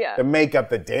of that. Yeah. The makeup,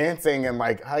 the dancing, and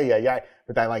like,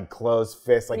 with that like closed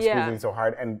fist, like squeezing so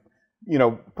hard. And, you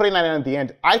know, putting that in at the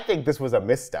end, I think this was a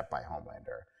misstep by Homelander.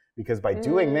 Because by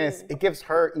doing this, it gives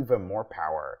her even more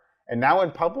power. And now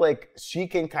in public, she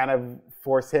can kind of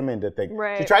force him into things.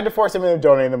 Right. She tried to force him into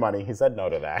donating the money. He said no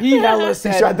to that. He hella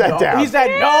said shut that down. He said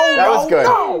That was good.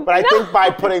 no. But I think by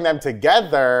putting them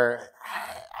together,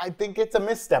 I think it's a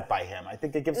misstep by him. I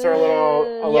think it gives her a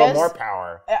little more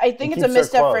power. I think it's a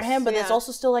misstep for him, but Yeah. it's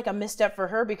also still like a misstep for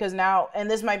her because now, and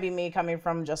this might be me coming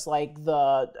from just like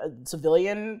the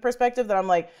civilian perspective, that I'm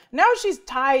like, now she's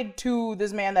tied to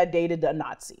this man that dated a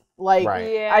Nazi. Like,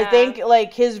 Yeah. I think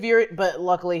like but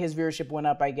luckily his viewership went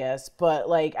up, I guess. But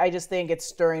like, I just think it's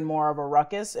stirring more of a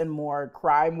ruckus and more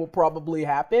crime will probably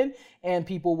happen and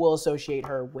people will associate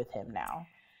her with him now.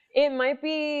 It might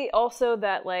be also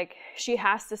that like she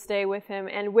has to stay with him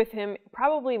and with him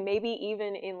probably maybe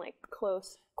even in like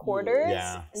close quarters.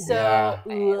 Yeah.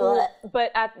 So,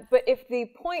 but if the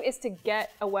point is to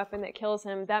get a weapon that kills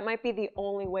him, that might be the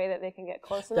only way that they can get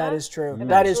close enough. That is true.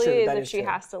 That is true. That she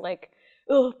has to like.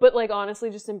 Ugh, but like honestly,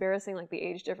 just embarrassing like the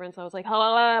age difference. I was like,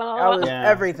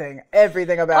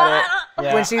 everything about it.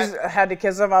 Yeah. When she had to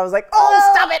kiss him, I was like,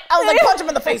 oh, stop it! I was like, punch him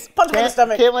in the face, punch him in the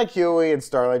stomach. Can't like Huey and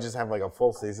Starlight just have like a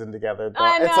full season together?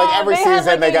 I It's like know, every they have,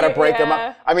 season like, they gotta break them yeah.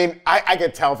 up. I mean, I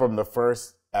could tell from the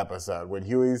first episode when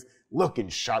Huey's looking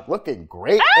sharp, looking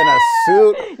great in a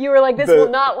suit. You were like, this will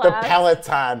not last. The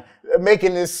Peloton,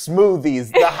 making his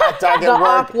smoothies, the hot dog The at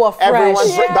work. Aqua Fresh.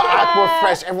 The Aqua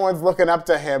Fresh. Everyone's looking up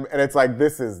to him, and it's like,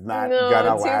 this is not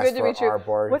gonna too last good to be for true. our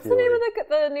boy What's Huey. the name of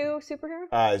the new superhero?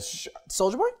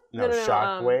 Soldier Boy? No, No,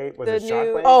 Shockwave. Was the it new-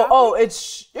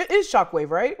 Shockwave? It is Shockwave,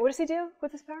 right? What does he do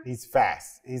with his power? He's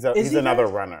fast. He's he another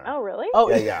fast? runner. Oh, really? Oh,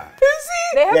 Yeah. Is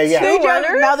he? They have Yeah. two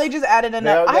runners? Now they just added in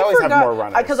that. They I always have forgot more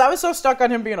runners. because I was so stuck on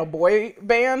him being a boy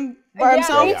band by Yeah,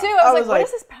 himself. me too. I was like, what like,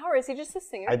 is his power? Is he just a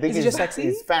singer? I think Is he just sexy?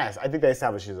 He's fast. I think they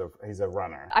established he's a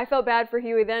runner. I felt bad for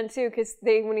Huey then too, because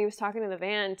when he was talking in the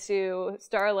van to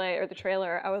Starlight or the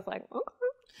trailer, I was like, okay.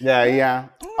 Yeah.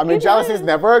 I mean, jealousy is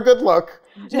never a good look.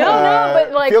 No,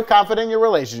 but like, feel confident in your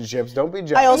relationships. Don't be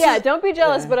jealous. also- yeah, don't be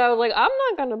jealous. But I was like, I'm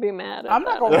not gonna be mad. I'm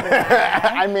not going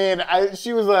to. I mean,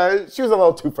 she was a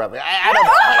little too friendly. I don't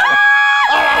know.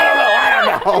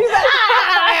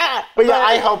 But yeah,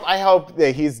 I hope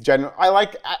that he's genuine.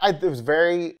 It was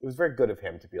very good of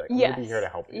him to be like, I'm gonna be here to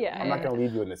help you. Yeah, I'm not gonna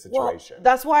leave you in this Well, situation.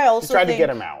 that's why I also She tried to think, get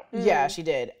him out. Yeah, she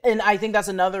did. And I think that's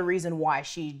another reason why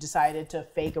she decided to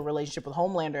fake a relationship with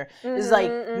Homelander. Is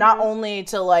like not only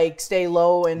to like stay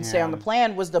low and stay on the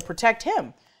plan, was to protect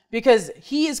him. Because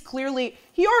he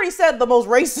already said the most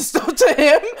racist stuff to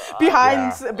him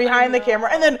behind the camera,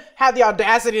 and then had the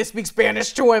audacity to speak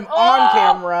Spanish to him on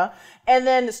camera. And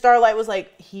then Starlight was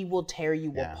like, he will tear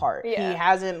you apart. Yeah. He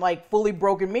hasn't like fully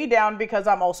broken me down because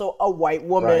I'm also a white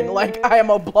woman. Right. Like I am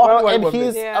a blonde white and woman.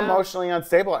 he's emotionally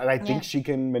unstable, and I think she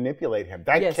can manipulate him.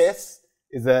 That kiss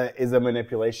is a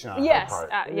manipulation on her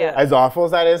part. Yeah. As awful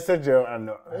as that is to do,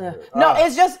 No,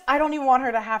 it's just I don't even want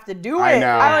her to have to do it. I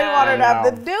know. I don't even want her to have I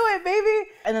to know. do it, baby.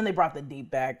 And then they brought the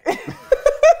deep back.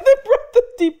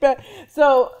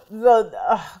 So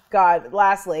God.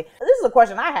 Lastly, this is a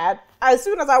question I had. As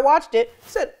soon as I watched it, I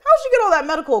said, "How'd she get all that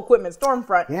medical equipment,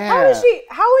 Stormfront? Yeah.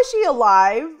 How is she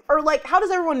alive? Or like, how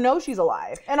does everyone know she's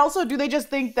alive? And also, do they just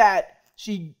think that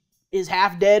she is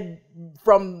half dead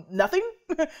from nothing?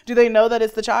 Do they know that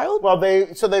it's the child? Well,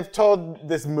 they've told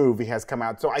this movie has come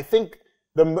out, so I think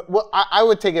I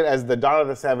would take it as the Dawn of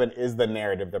the Seven is the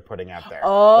narrative they're putting out there.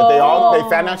 That they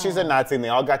found out she's a Nazi and they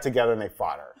all got together and they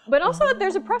fought her. But also,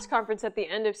 there's a press conference at the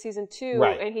end of season 2,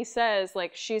 Right. and he says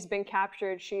like she's been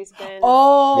captured, she's been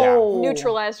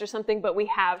neutralized or something, but we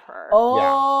have her.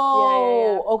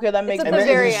 Yeah. Okay, that makes at And the sense.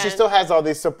 then very she end. still has all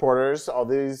these supporters, all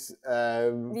these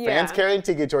fans carrying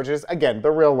tiki torches. Again,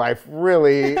 the real life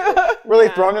really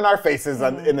thrown in our faces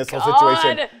in this whole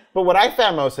situation. But what I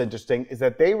found most interesting is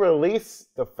that they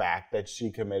released the fact that she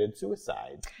committed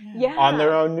suicide on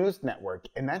their own news network.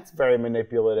 And that's very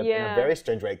manipulative in a very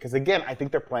strange way. Because again, I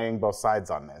think they're playing both sides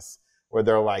on this. Where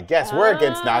they're like, yes, we're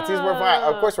against Nazis. We're fine.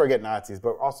 Of course we're against Nazis.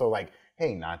 But also like,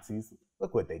 hey, Nazis,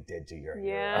 look what they did to your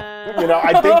hero. You know,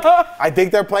 I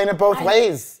think they're playing it both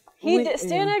ways.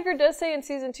 Stan Edgar does say in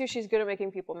season 2 she's good at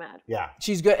making people mad. Yeah.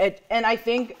 She's good at, and I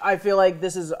feel like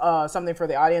this is something for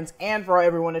the audience and for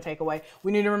everyone to take away.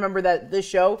 We need to remember that this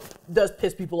show does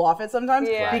piss people off at sometimes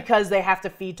because they have to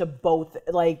feed to both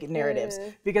like narratives.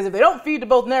 Because if they don't feed to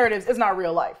both narratives, it's not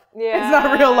real life. Yeah. It's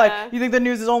not real life. You think the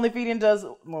news is only feeding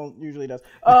to, well, usually does.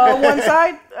 One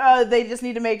side, they just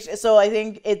need to make so I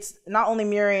think it's not only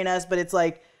mirroring us, but it's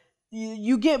like,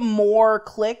 you get more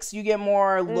clicks, you get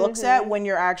more looks at when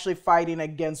you're actually fighting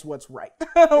against what's right.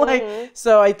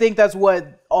 So I think that's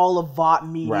what all of VOT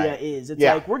media is. It's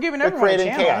like, we're giving everyone a channel.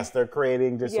 They're creating chaos. They're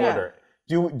creating disorder.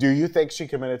 Do you think she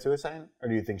committed suicide, or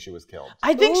do you think she was killed?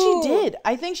 I think she did.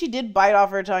 I think she did bite off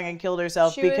her tongue and killed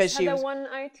herself because she was one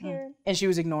eye tear. And she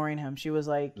was ignoring him. She was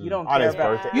like, "You don't On care his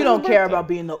about birthday. you don't care about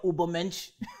being the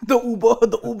Ubermensch, the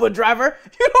Uber driver.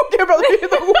 You don't care about being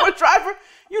the Uber driver.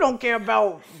 You don't care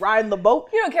about riding the boat.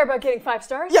 You don't care about getting 5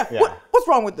 stars. Yeah. What's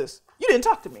wrong with this? You didn't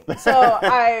talk to me." So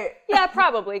yeah,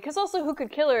 probably because also who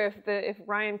could kill her if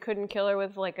Ryan couldn't kill her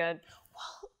with like a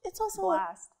it's also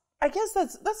blast. I guess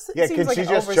that's could seems like she an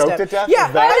just overstep. choke to death?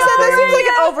 Yeah, that seems like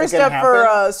an overstep for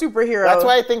a superhero. That's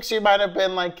why I think she might have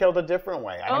been like killed a different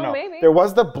way. I don't know. Maybe. There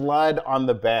was the blood on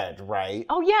the bed, right?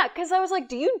 Oh yeah, because I was like,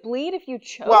 do you bleed if you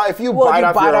choke? Well, if you bite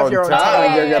off your own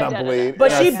tongue, you're gonna bleed.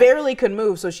 But she barely could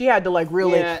move, so she had to like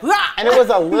really. And it was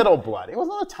a little blood. It was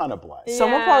not a ton of blood.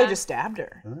 Someone probably just stabbed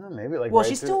her. Maybe like. Well,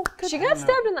 she still. She got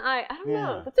stabbed in the eye. I don't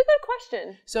know. That's a good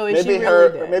question. So is she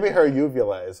really dead? Maybe her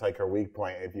uvula is like her weak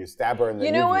point. If you stab her in the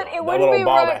uvula, you know what? It wouldn't be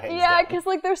right. Yeah, because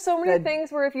like there's so many things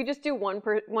where if you just do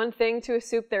one thing to a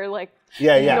soup, they're like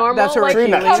normal. That's her like,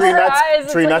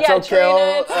 Achilles. Tree nuts will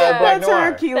kill. That's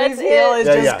her Achilles heel is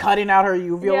just cutting out her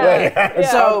uvula.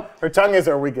 So her tongue is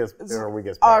her weakest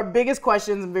part. Our biggest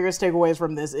questions and biggest takeaways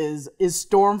from this is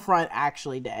Stormfront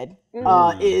actually dead?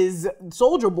 Is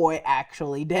Soldier Boy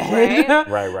actually dead?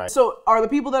 Right. So are the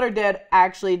people that are dead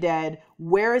actually dead?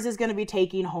 Where is this going to be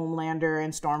taking Homelander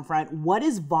and Stormfront? What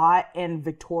is Vought and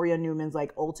Victoria Newman's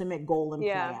like ultimate goal and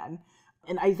plan?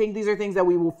 And I think these are things that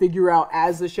we will figure out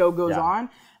as the show goes on.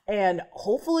 And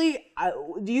hopefully,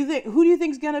 who do you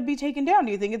think is going to be taken down?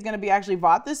 Do you think it's going to be actually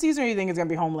Vought this season, or do you think it's going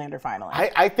to be Homelander finally?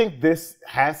 I think this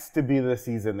has to be the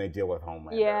season they deal with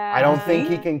Homelander. Yeah. I don't think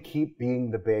he can keep being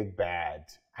the big bad.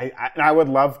 I would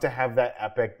love to have that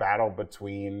epic battle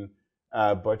between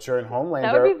Butcher and Homelander.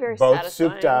 That would be very both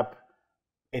satisfying. souped up.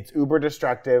 It's uber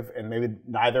destructive, and maybe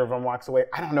neither of them walks away.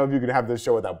 I don't know if you could have this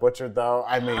show without Butcher, though.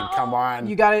 I mean, come on.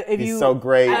 You got it. He's so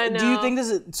great. Do you think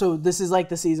this is like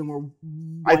the season where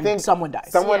I think someone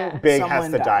dies? Someone big has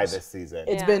to die this season.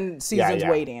 It's been seasons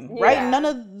waiting, right? Yeah. None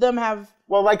of them have.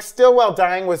 Well, like Stillwell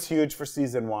dying was huge for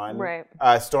season 1. Right.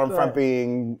 Stormfront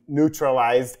being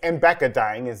neutralized, and Becca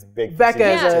dying is big for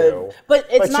season 2. But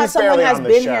it's not she's someone barely has on the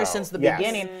been show. here since the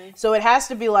beginning. So it has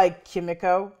to be like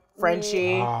Kimiko,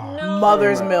 Frenchie,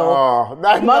 Mother's Milk.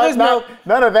 Mother's Milk.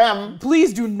 None of them.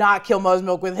 Please do not kill Mother's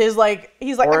Milk with his like.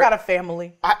 He's like, I got a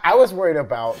family. I was worried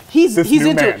about. He's this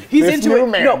into man. it. He's this into new it.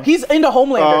 Man. No, he's into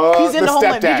Homelander. He's into the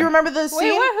Homelander. stepdad. Did you remember the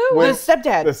scene? Who? The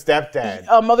stepdad. The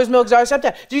stepdad. Mother's Milk's our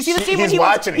stepdad. Did you see the scene when he's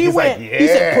watching it. He He's went. like, He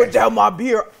said, "Put down my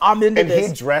beer. I'm into this." And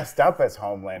he dressed up as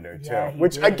Homelander too, Yeah, he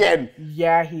which did. again.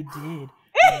 Yeah, he did.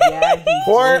 Yeah, he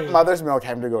Poor did. Mother's Milk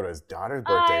having to go to his daughter's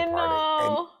birthday know.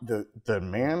 party, and the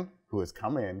man who has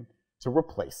come in to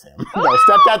replace him. No,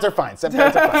 stepdads are fine.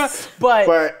 Stepdads are fine.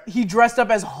 But he dressed up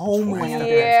as Homelander.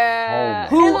 Yeah.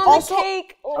 Who and on also the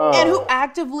cake. and who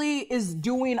actively is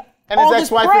doing And all his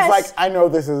this ex-wife press. is like, I know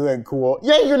this isn't cool.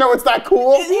 Yeah, you know it's not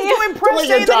cool. He's doing To press let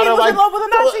saying that he was in love with a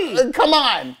Nazi. Come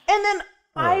on. And then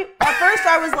at first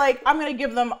I was like, I'm gonna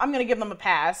give them a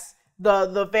pass,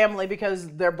 the family, because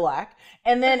they're black.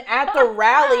 And then at the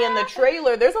rally in the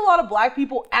trailer, there's a lot of black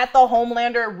people at the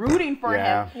Homelander rooting for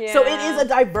him. Yeah. So it is a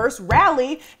diverse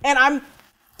rally, and I'm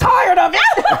tired of it.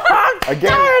 I'm Again,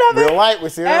 tired of it. real life. We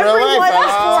see it in real Everyone life.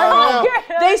 asked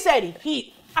for him. They said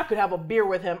I could have a beer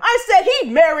with him. I said he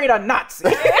married a Nazi.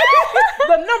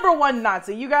 The #1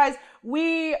 Nazi. You guys,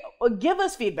 give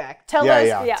us feedback. Tell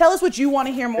us what you want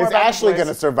to hear more about. Is Ashley going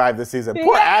to survive this season?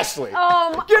 Poor Ashley.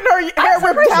 Getting her hair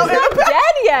ripped out. She's not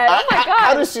dead yet. Oh my god.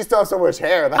 How does she still have so much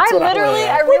hair? That's what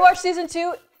I rewatched season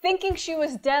 2 thinking she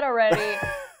was dead already.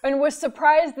 And was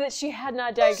surprised that she had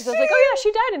not died because I was like, oh yeah,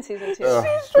 she died in season 2.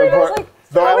 I was like,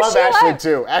 though I love Ashley alive?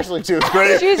 too. Ashley too is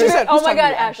great. She's great. Oh my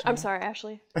god, Ashley. I'm sorry,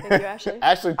 Ashley. Thank you, Ashley.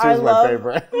 Ashley too is my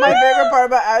favorite. My favorite part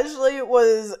about Ashley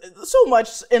was so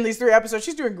much in these 3 episodes.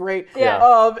 She's doing great.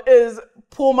 Yeah. Is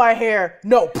pull my hair.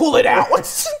 No, pull it out.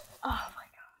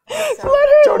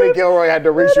 Tony Gilroy had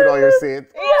to reshoot all your scenes.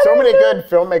 So many good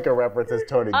filmmaker references.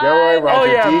 Tony Gilroy,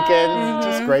 Roger Deakins,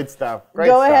 just great stuff.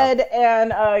 Go ahead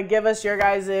and give us your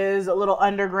guys' little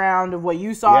underground of what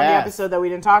you saw in the episode that we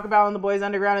didn't talk about on The Boys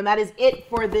Underground. And that is it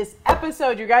for this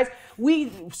episode, you guys.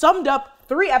 We summed up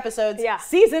 3 episodes,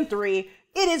 season 3.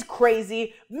 It is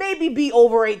crazy. Maybe be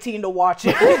over 18 to watch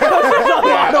it.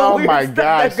 Oh my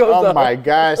gosh. Oh my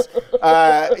gosh.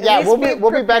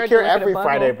 We'll be back here every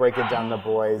Friday breaking down The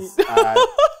Boys.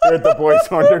 Here at The Boys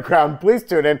Underground. Please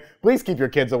tune in. Please keep your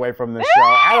kids away from this show.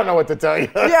 I don't know what to tell you.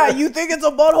 Yeah, you think it's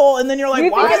a butthole, and then you're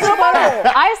like, why is it a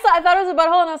butthole? I thought it was a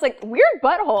butthole, and I was like, weird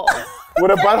butthole.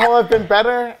 Would a butthole have been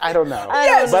better? I don't know.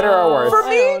 Yes. Better or worse? For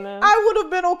me, I would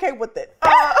have been okay with it.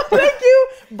 Thank you,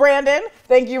 Brandon.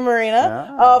 Thank you,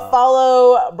 Marina.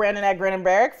 Follow Brandon at Grin and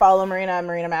Barrick. Follow Marina at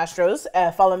Marina Mastros.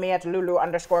 Follow me at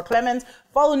Lulu_Clemons.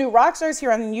 Follow New Rockstars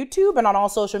here on YouTube and on all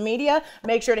social media.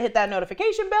 Make sure to hit that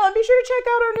notification bell and be sure to check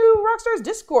out our new Rockstars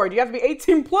Discord. You have to be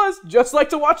 18 plus, just like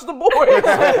to watch The Boys.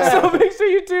 So make sure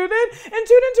you tune in and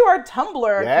tune into our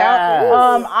Tumblr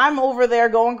account. I'm over there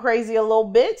going crazy a little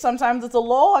bit. Sometimes it's a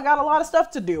lull. I got a lot of stuff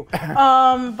to do.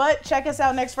 But check us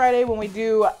out next Friday when we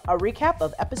do a recap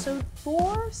of episode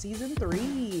 4, season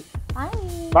 3. Bye.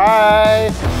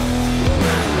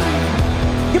 Bye.